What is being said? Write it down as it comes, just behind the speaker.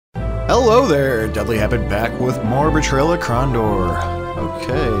Hello there, Dudley Habit back with more Betrayal at Krondor.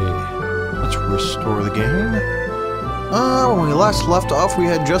 Okay, let's restore the game. When we last left off, we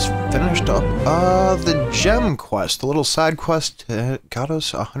had just finished up the gem quest, the little side quest that got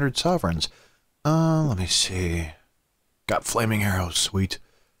us 100 sovereigns. Let me see. Got flaming arrows, sweet.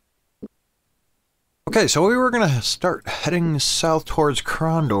 Okay, so we were gonna start heading south towards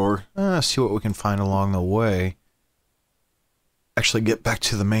Krondor, see what we can find along the way. Actually get back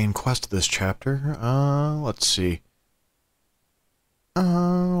to the main quest of this chapter. Let's see.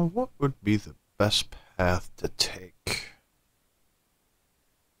 What would be the best path to take?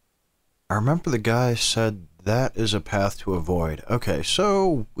 I remember the guy said that is a path to avoid. Okay,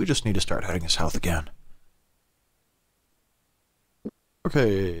 so we just need to start heading south again.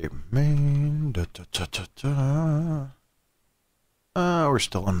 Okay, main. We're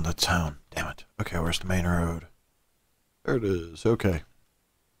still in the town. Damn it. Okay, where's the main road? There it is. Okay.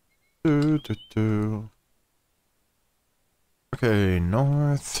 Okay,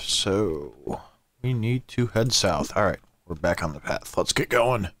 north. So we need to head south. All right, we're back on the path. Let's get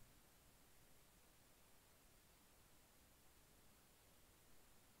going.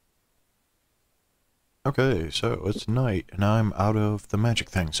 Okay, so it's night, and I'm out of the magic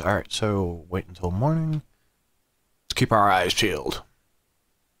things. All right, so wait until morning. Let's keep our eyes peeled.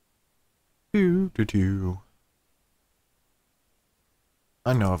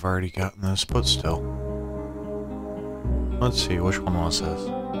 I know I've already gotten this, but still. Let's see, which one was this?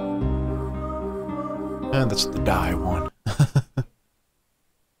 And that's the die one.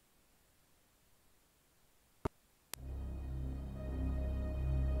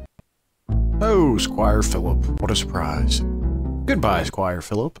 Oh, Squire Philip. What a surprise. Goodbye, Squire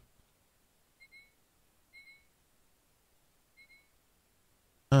Philip.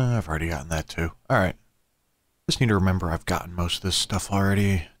 I've already gotten that too. Alright. Just need to remember I've gotten most of this stuff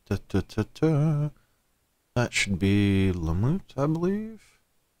already. That should be Lamut, I believe.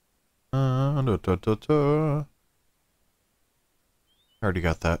 Already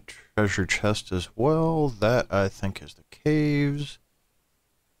got that treasure chest as well. That, I think, is the caves.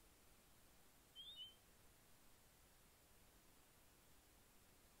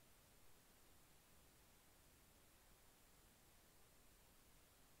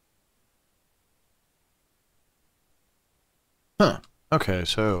 Huh. Okay,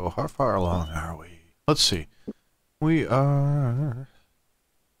 so how far along are we? Let's see. We are...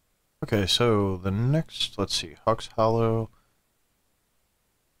 Okay, so the next, let's see, Hawk's Hollow.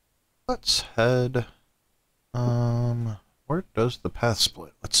 Let's head... where does the path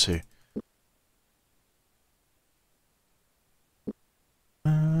split? Let's see.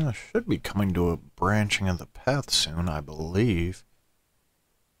 Should be coming to a branching of the path soon, I believe.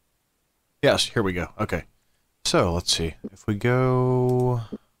 Yes, here we go. Okay. So, let's see. If we go...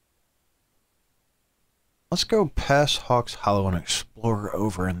 Let's go past Hawk's Hollow and explore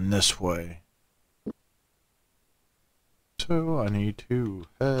over in this way. So, I need to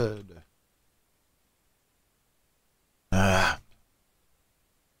head... back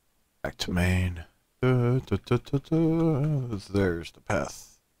to main. There's the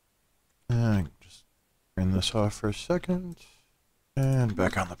path. And just turn this off for a second. And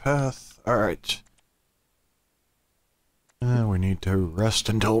back on the path. Alright. We need to rest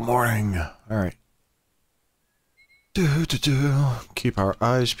until morning. Alright. Keep our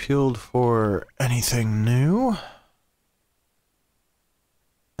eyes peeled for anything new.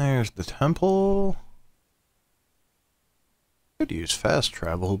 There's the temple. Could use fast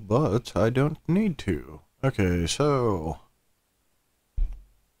travel, but I don't need to. Okay, so...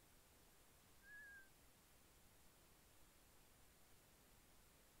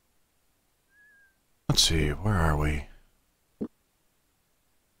 Let's see, where are we?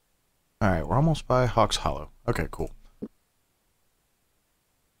 Alright, we're almost by Hawk's Hollow. Okay, cool.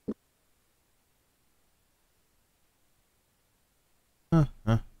 I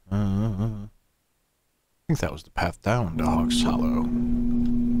think that was the path down to Hawk's Hollow.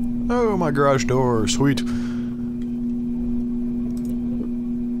 Oh, my garage door, sweet. And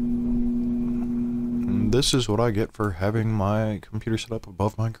this is what I get for having my computer set up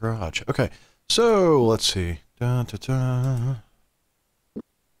above my garage. Okay, so let's see.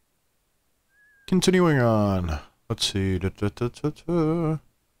 Continuing on. Let's see.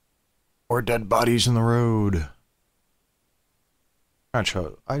 More dead bodies in the road. Alright,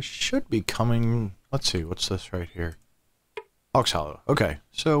 so I should be coming... Let's see, what's this right here? Hawk's Hollow. Okay,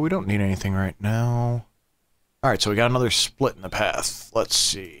 so we don't need anything right now. Alright, so we got another split in the path. Let's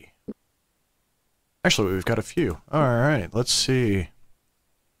see. Actually, we've got a few. Alright, let's see.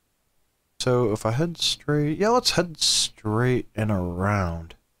 So if I head straight... Yeah, let's head straight and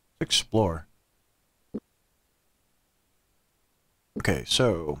around. Explore. Okay,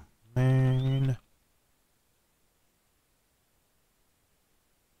 so main.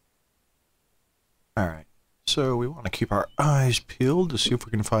 Alright, so we want to keep our eyes peeled to see if we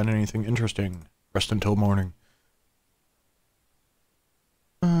can find anything interesting. Rest until morning.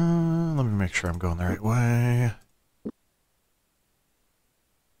 Let me make sure I'm going the right way.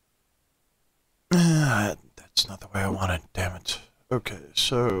 That's not the way I want it, damn it. Okay,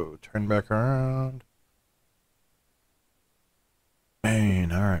 so turn back around.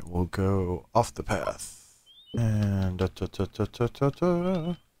 Main, alright, we'll go off the path. And back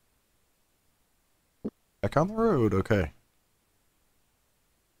on the road, okay.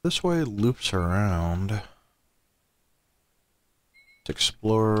 This way loops around. Let's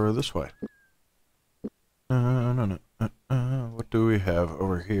explore this way. No. What do we have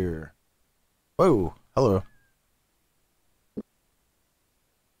over here? Whoa, hello.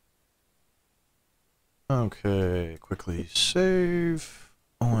 Okay, quickly save.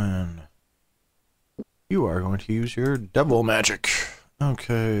 Owen, you are going to use your devil magic.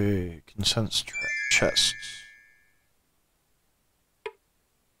 Okay, consent chests.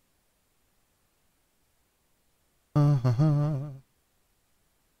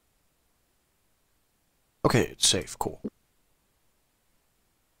 Okay, it's safe, cool.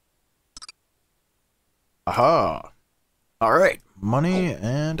 Aha! Alright, money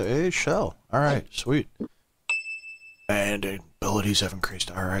and a shell. Alright, sweet. And abilities have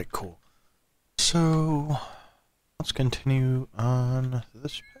increased. Alright, cool. So, let's continue on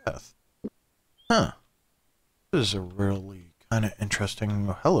this path. Huh. This is a really kind of interesting...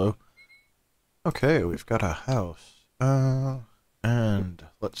 Oh, hello. Okay, we've got a house. And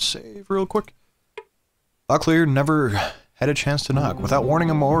let's save real quick. Locklear never had a chance to knock. Without warning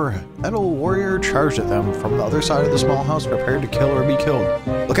a more metal warrior charged at them from the other side of the small house, prepared to kill or be killed.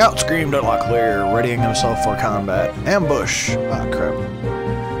 Look out! Screamed at Locklear, readying himself for combat. Ambush! Ah, crap.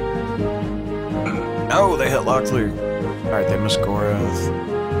 No, they hit Locklear. Alright, they missed Gorath.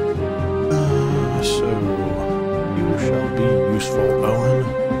 So, you shall be useful, Owen.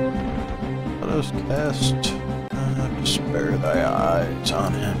 Let us cast Spare Thy Eyes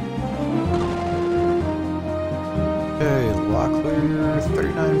on him. Okay, Locklear,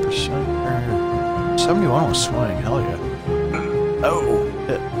 39%. 71 was swing, hell yeah. Oh,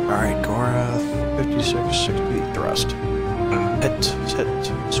 hit. Alright, Gorath, 56, 60, thrust. Hit.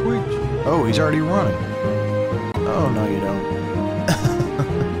 Sweet. Oh, he's already running. Oh, no, you don't.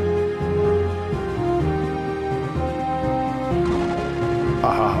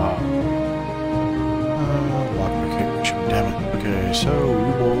 Ha ha ha. Locklear can't reach him, damn it. Okay, so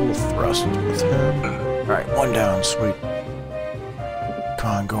we will thrust with him. Alright, one down, sweet.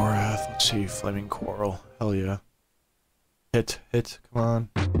 Come on, Gorath. Let's see, Flaming Quarrel. Hell yeah. Hit, come on.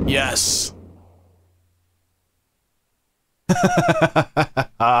 Yes!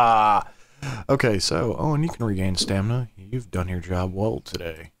 Okay, so, Owen, you can regain stamina. You've done your job well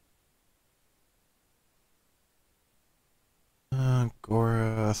today.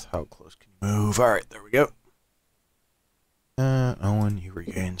 Gorath, how close can you move? Alright, there we go. Owen, you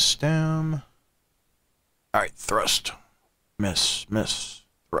regain stam. Alright, thrust. Miss,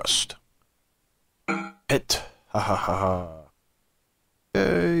 thrust. Hit. Ha ha ha ha.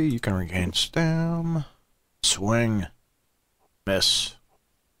 Okay, you can regain stam. Swing. Miss.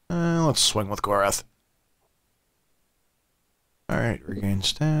 Let's swing with Gorath. Alright, regain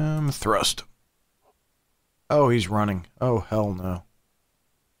stam. Thrust. Oh, he's running. Oh, hell no.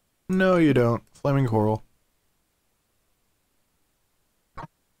 No, you don't. Flaming Coral.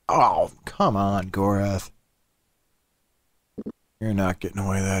 Oh, come on, Gorath. You're not getting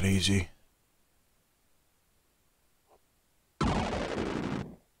away that easy. Ha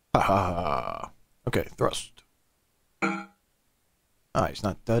ha ha. Okay, thrust. Ah, he's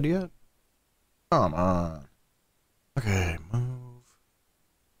not dead yet? Come on. Okay, move.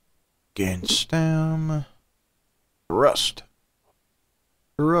 Gain stam. Thrust.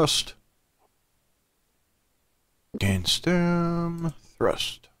 Thrust. Gain stam.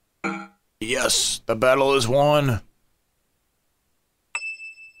 Thrust. Yes, the battle is won.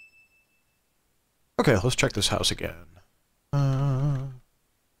 Okay, let's check this house again.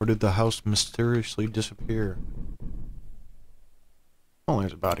 Where did the house mysteriously disappear? Oh,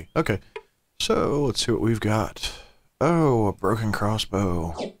 there's a body. Okay, so let's see what we've got. Oh, a broken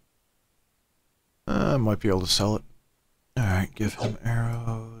crossbow. I might be able to sell it. Alright, give him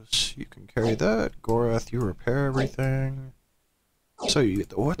arrows. You can carry that. Gorath, you repair everything. So you get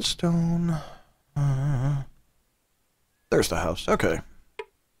the whetstone. There's the house. Okay.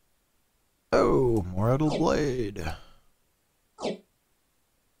 Oh, more idle blade.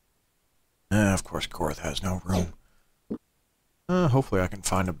 Of course, Gorth has no room. Hopefully I can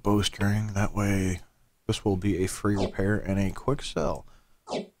find a bowstring. That way, this will be a free repair and a quick sell.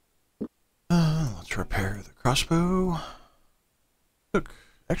 Let's repair the crossbow. Look,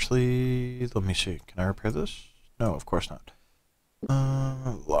 actually, let me see. Can I repair this? No, of course not.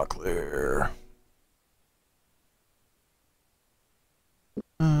 Locklear.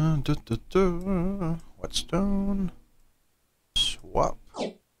 Whetstone. Swap.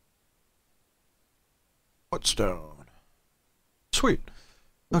 Whetstone. Sweet.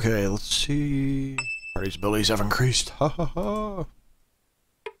 Okay, let's see. Party's abilities have increased. Ha ha ha.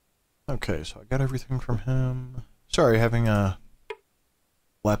 Okay, so I got everything from him. Sorry, having a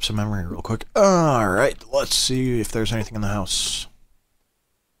lapse of memory real quick. Alright, let's see if there's anything in the house.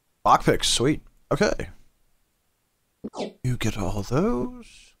 Lockpicks, sweet. Okay. You get all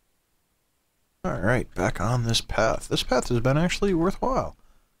those. Alright, back on this path. This path has been actually worthwhile.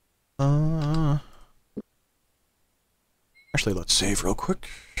 Actually, let's save real quick.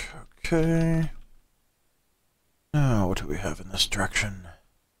 Okay. Now, what do we have in this direction?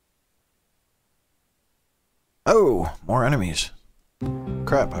 Oh, more enemies.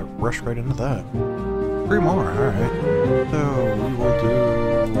 Crap, I rushed right into that. 3 more, alright. So, we will do...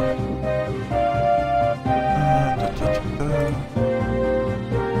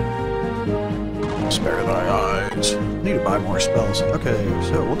 Spare thy eyes. Need to buy more spells. Okay,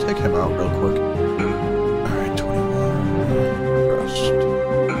 so we'll take him out real quick. Alright, 21. Rust.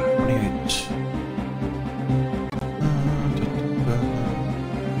 28.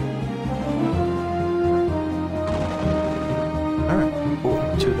 Alright, cool.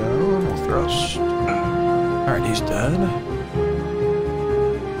 2 down. We'll thrust. Alright, he's dead.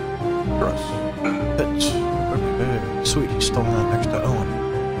 Thrust. Hit. Okay, sweet. He's still not next to Owen.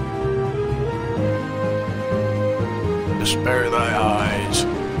 Spare thy eyes.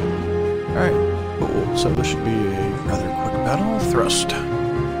 Alright, cool. So this should be a rather quick battle. Thrust.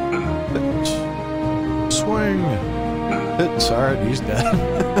 Hit. Swing. Hit. Alright, he's dead.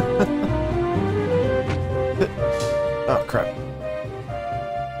 Hit. Oh, crap.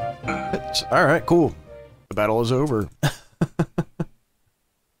 Hit. Alright, cool. The battle is over.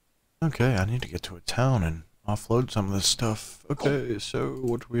 Okay, I need to get to a town and offload some of this stuff. Okay, so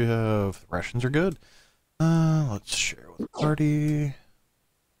what do we have? Rations are good. Let's share with the party.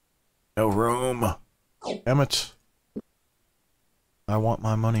 No room. Damn it. I want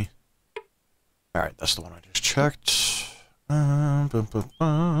my money. Alright, that's the one I just checked.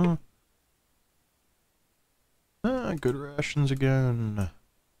 Good rations again.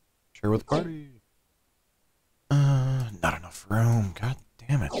 Share with the party. Not enough room. God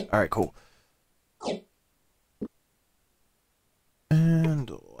damn it. Alright, cool. And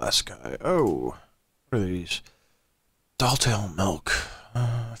the last guy. Oh. What are these? Dolltail milk.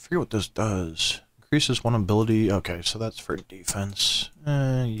 I forget what this does. Increases one ability. Okay, so that's for defense.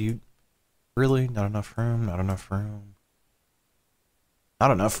 You really? Not enough room? Not enough room.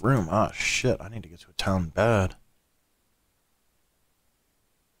 Not enough room. Ah, shit. I need to get to a town bad.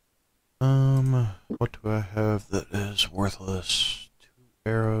 What do I have that is worthless? 2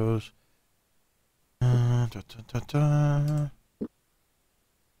 arrows. You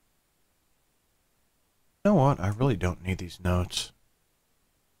know what? I really don't need these notes.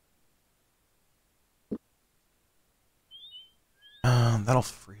 That'll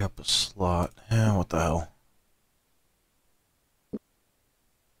free up a slot. Yeah, what the hell.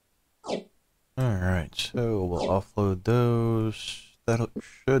 Alright, so we'll offload those. That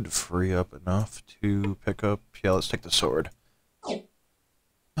should free up enough to pick up... Yeah, let's take the sword. Do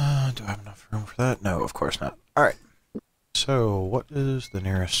I have enough room for that? No, of course not. Alright. So, what is the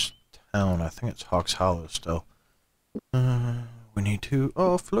nearest town? I think it's Hawks Hollow still. We need to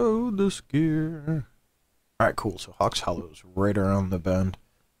offload this gear. Alright, cool. So Hawks Hollow is right around the bend.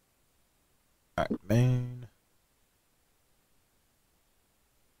 Alright, main.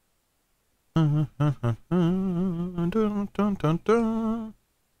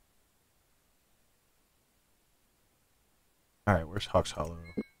 Alright, where's Hawks Hollow?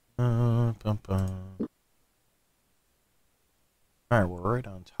 Alright, we're right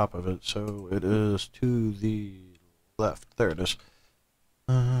on top of it, so it is to the left. There it is.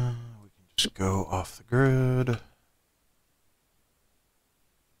 We can just go off the grid.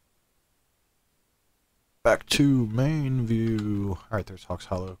 Back to main view. Alright, there's Hawks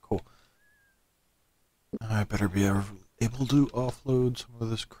Hollow. Cool. I better be able to offload some of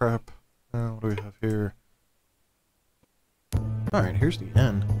this crap. What do we have here? Alright, here's the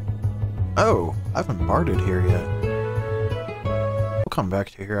inn. Oh, I haven't barded here yet. We'll come back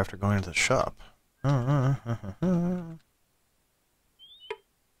to here after going to the shop.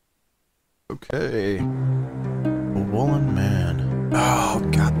 Okay. A woolen man. Oh,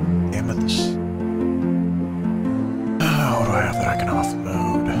 god damn it, this... Oh, what do I have that I can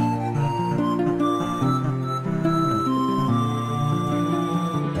offload?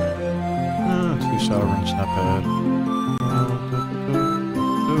 2 sovereigns, not bad.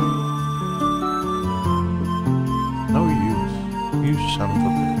 No use. You son of a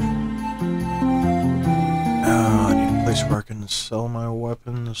bitch. I need a place where I can sell my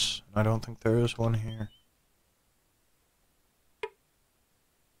weapons. I don't think there is one here.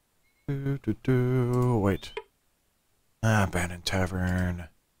 Wait. Abandoned tavern.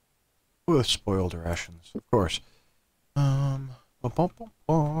 With spoiled rations, of course.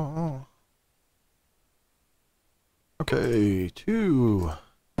 Okay, 2. I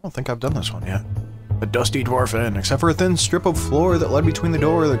don't think I've done this one yet. A dusty dwarf inn, except for a thin strip of floor that led between the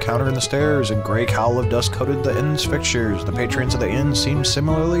door, the counter, and the stairs. A gray cowl of dust coated the inn's fixtures. The patrons of the inn seemed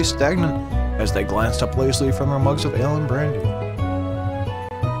similarly stagnant as they glanced up lazily from their mugs of ale and brandy.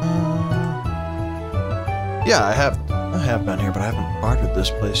 Yeah, I have been here, but I haven't bartered this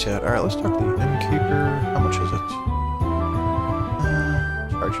place yet. Alright, let's talk to the innkeeper. How much is it?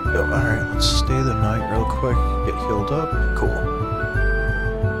 Charge your bill. Alright, let's stay the night real quick. Get healed up. Cool.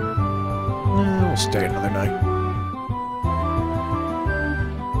 We'll stay another night.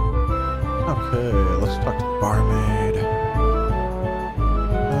 Okay, let's talk to the barmaid.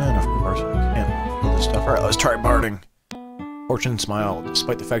 And of course, we can't do this stuff. Alright, let's try barding. Fortune smiled.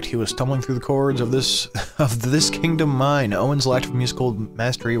 Despite the fact he was stumbling through the chords of this kingdom mine, Owen's lack of musical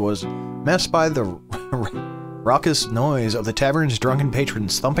mastery was masked by the raucous noise of the tavern's drunken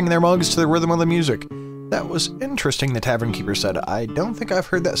patrons thumping their mugs to the rhythm of the music. That was interesting, the tavern keeper said. I don't think I've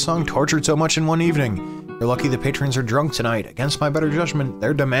heard that song tortured so much in one evening. You're lucky the patrons are drunk tonight. Against my better judgment,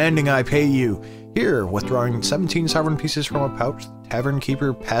 they're demanding I pay you. Here, withdrawing 17 sovereign pieces from a pouch, the tavern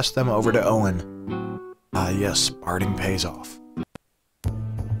keeper passed them over to Owen. Ah, yes, barding pays off.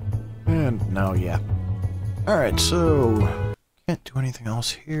 And now, yeah. Alright, so... Can't do anything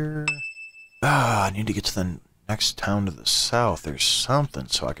else here. I need to get to the next town to the south. There's something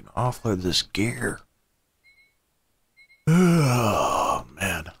so I can offload this gear. Oh,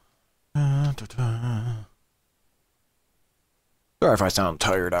 man. Sorry if I sound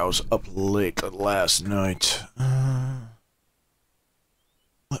tired. I was up late last night.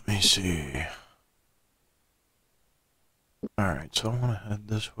 Let me see. Alright, so I want to head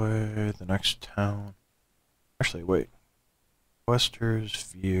this way. The next town. Actually, wait. Wester's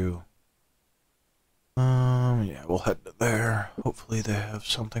View. Yeah, we'll head to there. Hopefully they have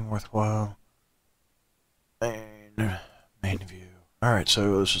something worthwhile. Main view. Alright,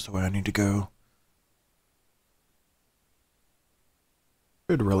 so this is the way I need to go.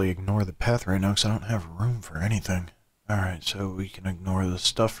 Could really ignore the path right now because I don't have room for anything. Alright, so we can ignore this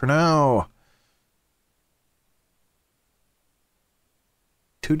stuff for now.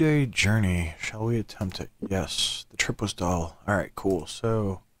 2-day journey. Shall we attempt it? Yes. The trip was dull. Alright, cool.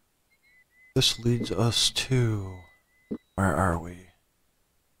 So, this leads us to... Where are we?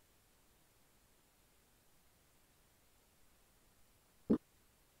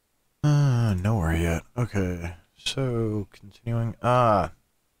 Nowhere yet. Okay. So, continuing.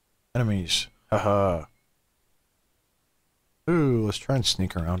 Enemies. Haha. Ooh, let's try and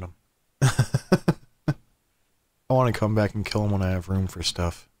sneak around them. I want to come back and kill them when I have room for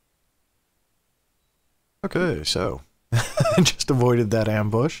stuff. Okay, so. Just avoided that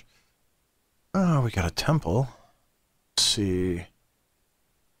ambush. Oh, we got a temple. Let's see.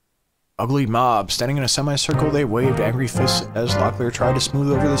 Ugly mob. Standing in a semicircle, they waved angry fists as Locklear tried to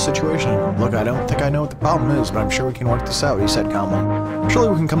smooth over the situation. Look, I don't think I know what the problem is, but I'm sure we can work this out, he said calmly. Surely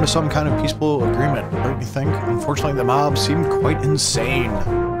we can come to some kind of peaceful agreement, don't you think? Unfortunately, the mob seemed quite insane.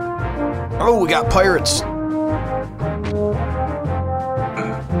 Oh, we got pirates!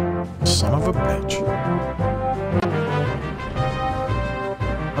 Son of a bitch.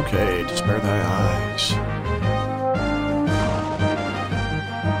 Okay, to spare thy eyes.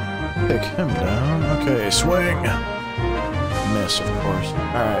 Take him down. Okay, swing. Miss, of course.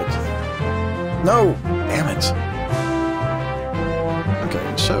 Alright. No! Damn it. Okay,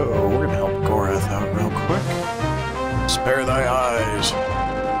 so we're gonna help Gorath out real quick. Spare thy eyes.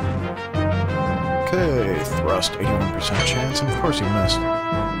 Okay, thrust. 81% chance, and of course he missed.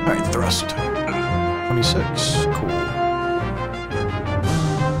 Alright, thrust. 26. Cool.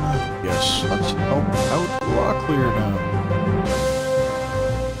 Yes, let's help out Locklear now.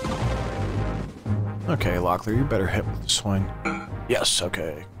 Okay, Locklear, you better hit with the swing. Yes,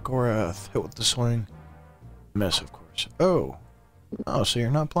 okay. Gorath, hit with the swing. Miss, of course. Oh. Oh, so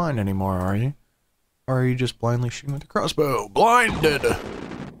you're not blind anymore, are you? Or are you just blindly shooting with the crossbow? Blinded!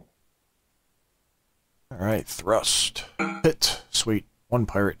 Alright, thrust. Hit. Sweet. One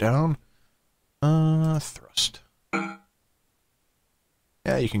pirate down. Thrust.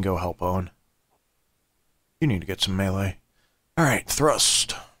 Yeah, you can go help Owen. You need to get some melee. Alright,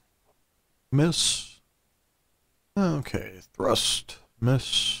 thrust. Miss. Okay, thrust.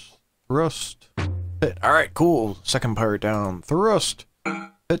 Miss. Thrust. Hit. Alright, cool. Second pirate down. Thrust.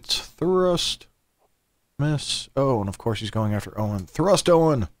 Hit. Thrust. Miss. Oh, and of course he's going after Owen. Thrust,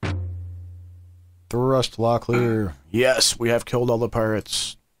 Owen! Thrust, Locklear. Yes, we have killed all the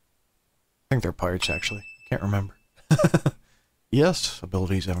pirates. I think they're pirates, actually. Can't remember. Yes,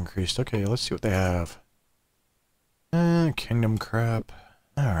 abilities have increased. Okay, let's see what they have. Kingdom crap.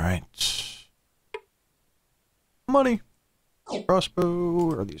 Alright. Money.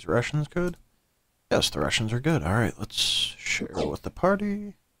 Crossbow. Are these rations good? Yes, the rations are good. Alright, let's share with the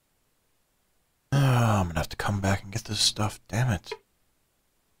party. I'm gonna have to come back and get this stuff. Damn it.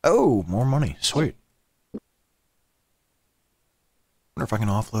 Oh, more money. Sweet. Wonder if I can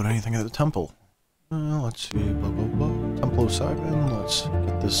offload anything at the temple. Let's see. Blah, blah, blah. Temple of Simon. Let's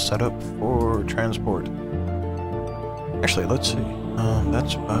get this set up for transport. Actually, let's see.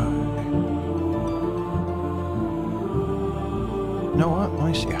 That's by... You know what? Let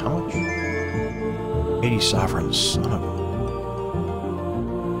me see. How much? 80 sovereigns. Son of a...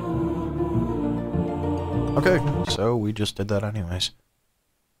 Okay, so we just did that anyways.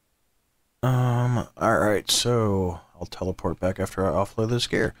 Alright, so I'll teleport back after I offload this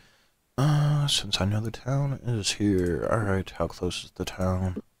gear. Since I know the town is here. Alright, how close is the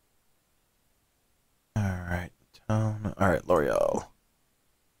town? Alright, the town. Alright, L'Oreal.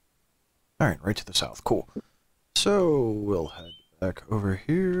 Alright, right to the south. Cool. So, we'll head back over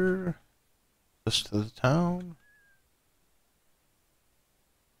here. Just to the town.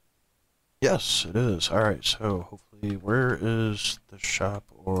 Yes, it is. Alright, so hopefully, where is the shop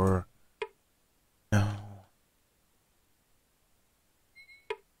or... No.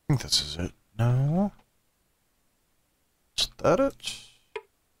 I think this is it. No. Is that it?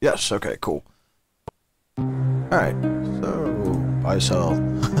 Yes, okay, cool. Alright, so... buy, sell.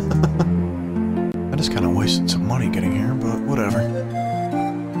 I just kind of wasted some money getting here, but whatever.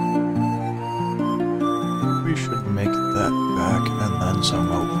 We should make that back and then some,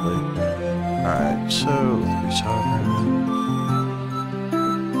 hopefully. Alright, so 3 sovereigns.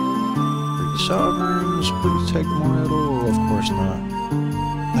 3 sovereigns, please take more idle. Of course not.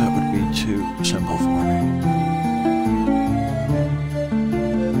 That would be too simple for me.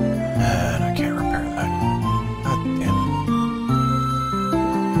 And I can't repair that. God damn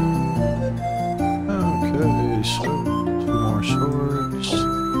it. Okay, so 2 more swords.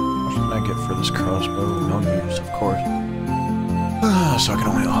 What can I get for this crossbow? No use, of course. So I can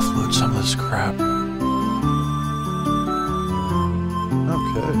only offload some of this crap.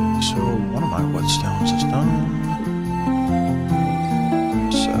 Okay, so one of my whetstones is done.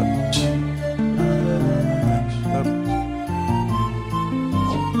 Accept.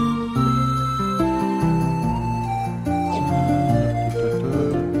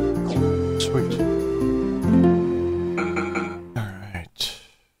 Sweet. Alright.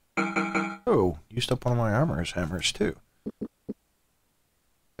 Oh, used up one of my armorer's hammers too.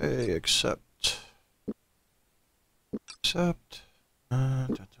 Okay, accept. Accept. Oh,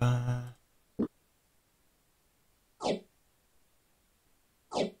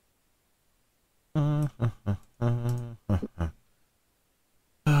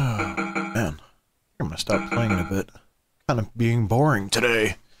 man. I'm gonna stop playing it a bit. Kind of being boring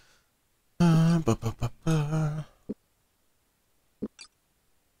today.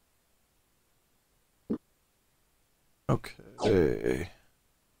 Okay.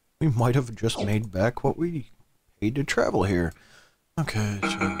 We might have just made back what we paid to travel here. Okay, so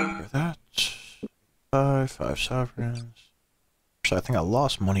for that, 5 sovereigns. Actually, I think I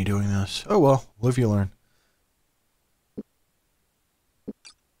lost money doing this. Oh well, live you learn.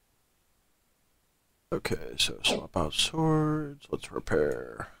 Okay, so swap out swords. Let's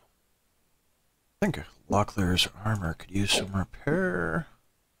repair. I think Locklear's armor could use some repair.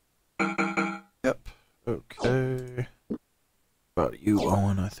 Yep. Okay. About you,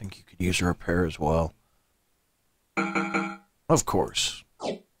 Owen, I think you could use a repair as well. Of course.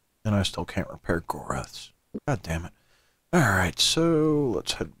 And I still can't repair Goraths. God damn it. Alright, so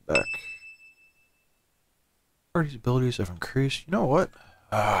let's head back. Party's abilities have increased. You know what?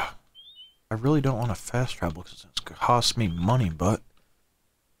 I really don't want to fast travel because it's going to cost me money, but...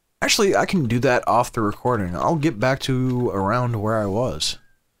 Actually, I can do that off the recording. I'll get back to around where I was.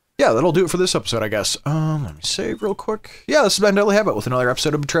 Yeah, that'll do it for this episode, I guess. Let me save real quick. Yeah, this has been Deadly Habit with another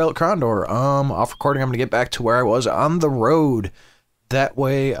episode of Betrayal at Krondor. Off recording, I'm going to get back to where I was on the road. That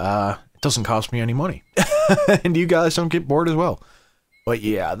way, it doesn't cost me any money. and you guys don't get bored as well. But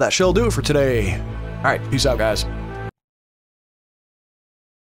yeah, that shall do it for today. Alright, peace out, guys.